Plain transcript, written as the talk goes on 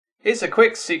Here's a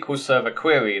quick SQL Server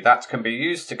query that can be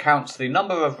used to count the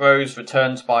number of rows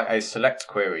returned by a select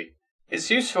query. It's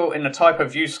useful in the type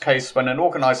of use case when an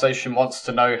organization wants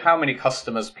to know how many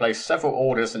customers placed several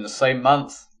orders in the same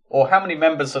month, or how many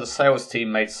members of the sales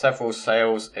team made several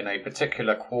sales in a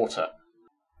particular quarter.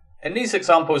 In these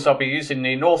examples, I'll be using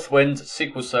the Northwind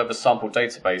SQL Server sample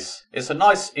database. It's a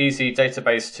nice, easy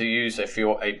database to use if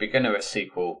you're a beginner at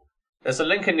SQL. There's a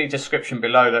link in the description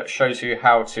below that shows you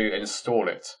how to install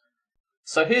it.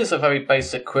 So here's a very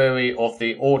basic query of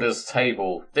the orders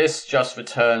table. This just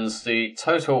returns the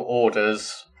total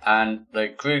orders and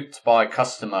they're grouped by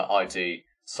customer ID.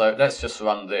 So let's just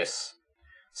run this.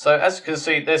 So as you can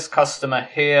see, this customer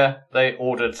here, they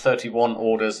ordered 31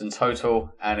 orders in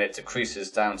total and it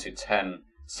decreases down to 10.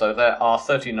 So there are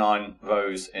 39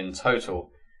 rows in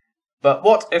total. But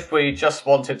what if we just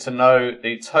wanted to know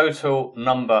the total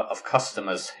number of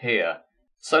customers here?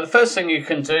 So the first thing you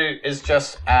can do is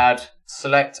just add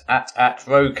select at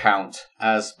row count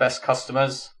as best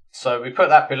customers. So we put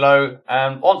that below,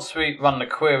 and once we run the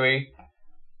query,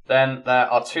 then there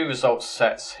are two results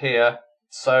sets here.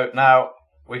 So now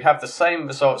we have the same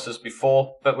results as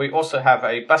before, but we also have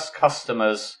a best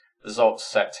customers results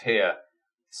set here.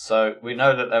 So we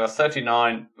know that there are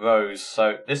 39 rows,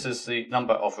 so this is the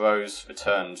number of rows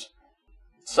returned.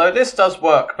 So this does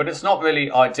work, but it's not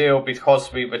really ideal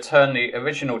because we return the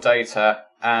original data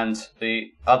and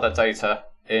the other data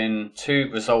in two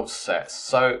results sets.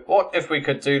 So what if we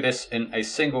could do this in a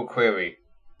single query?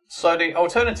 So the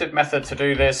alternative method to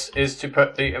do this is to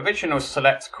put the original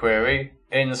select query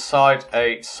inside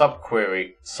a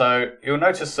subquery. So you'll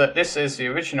notice that this is the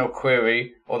original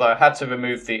query, although I had to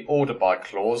remove the order by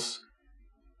clause.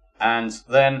 And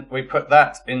then we put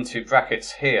that into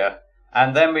brackets here.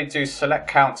 And then we do select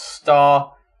count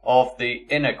star of the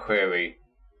inner query.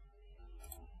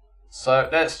 So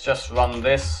let's just run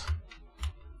this.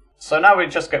 So now we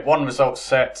just get one result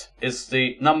set is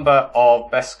the number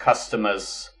of best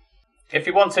customers. If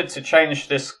you wanted to change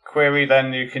this query,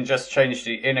 then you can just change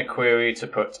the inner query to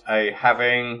put a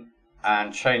having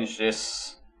and change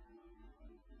this.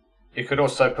 You could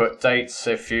also put dates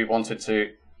if you wanted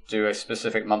to do a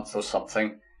specific month or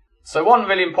something. So one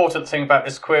really important thing about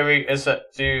this query is that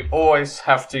you always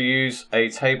have to use a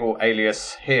table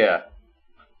alias here.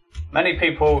 Many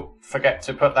people forget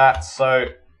to put that, so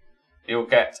you'll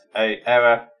get an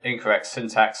error, incorrect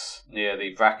syntax near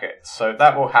the bracket. So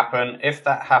that will happen. If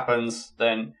that happens,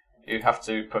 then you have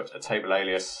to put a table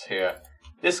alias here.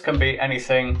 This can be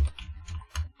anything.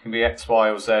 It can be X, Y,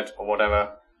 or Z, or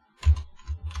whatever.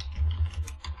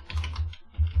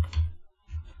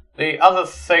 The other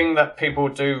thing that people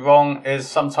do wrong is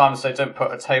sometimes they don't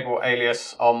put a table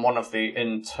alias on one of the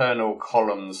internal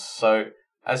columns. So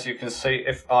as you can see,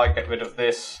 if I get rid of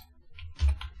this,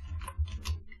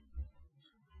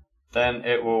 then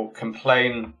it will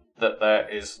complain that there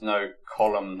is no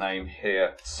column name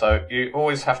here. So you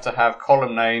always have to have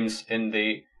column names in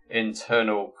the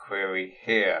internal query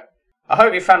here. I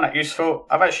hope you found that useful.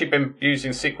 I've actually been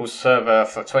using SQL Server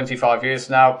for 25 years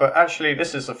now, but actually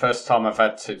this is the first time I've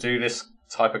had to do this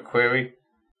type of query.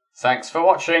 Thanks for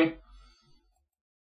watching.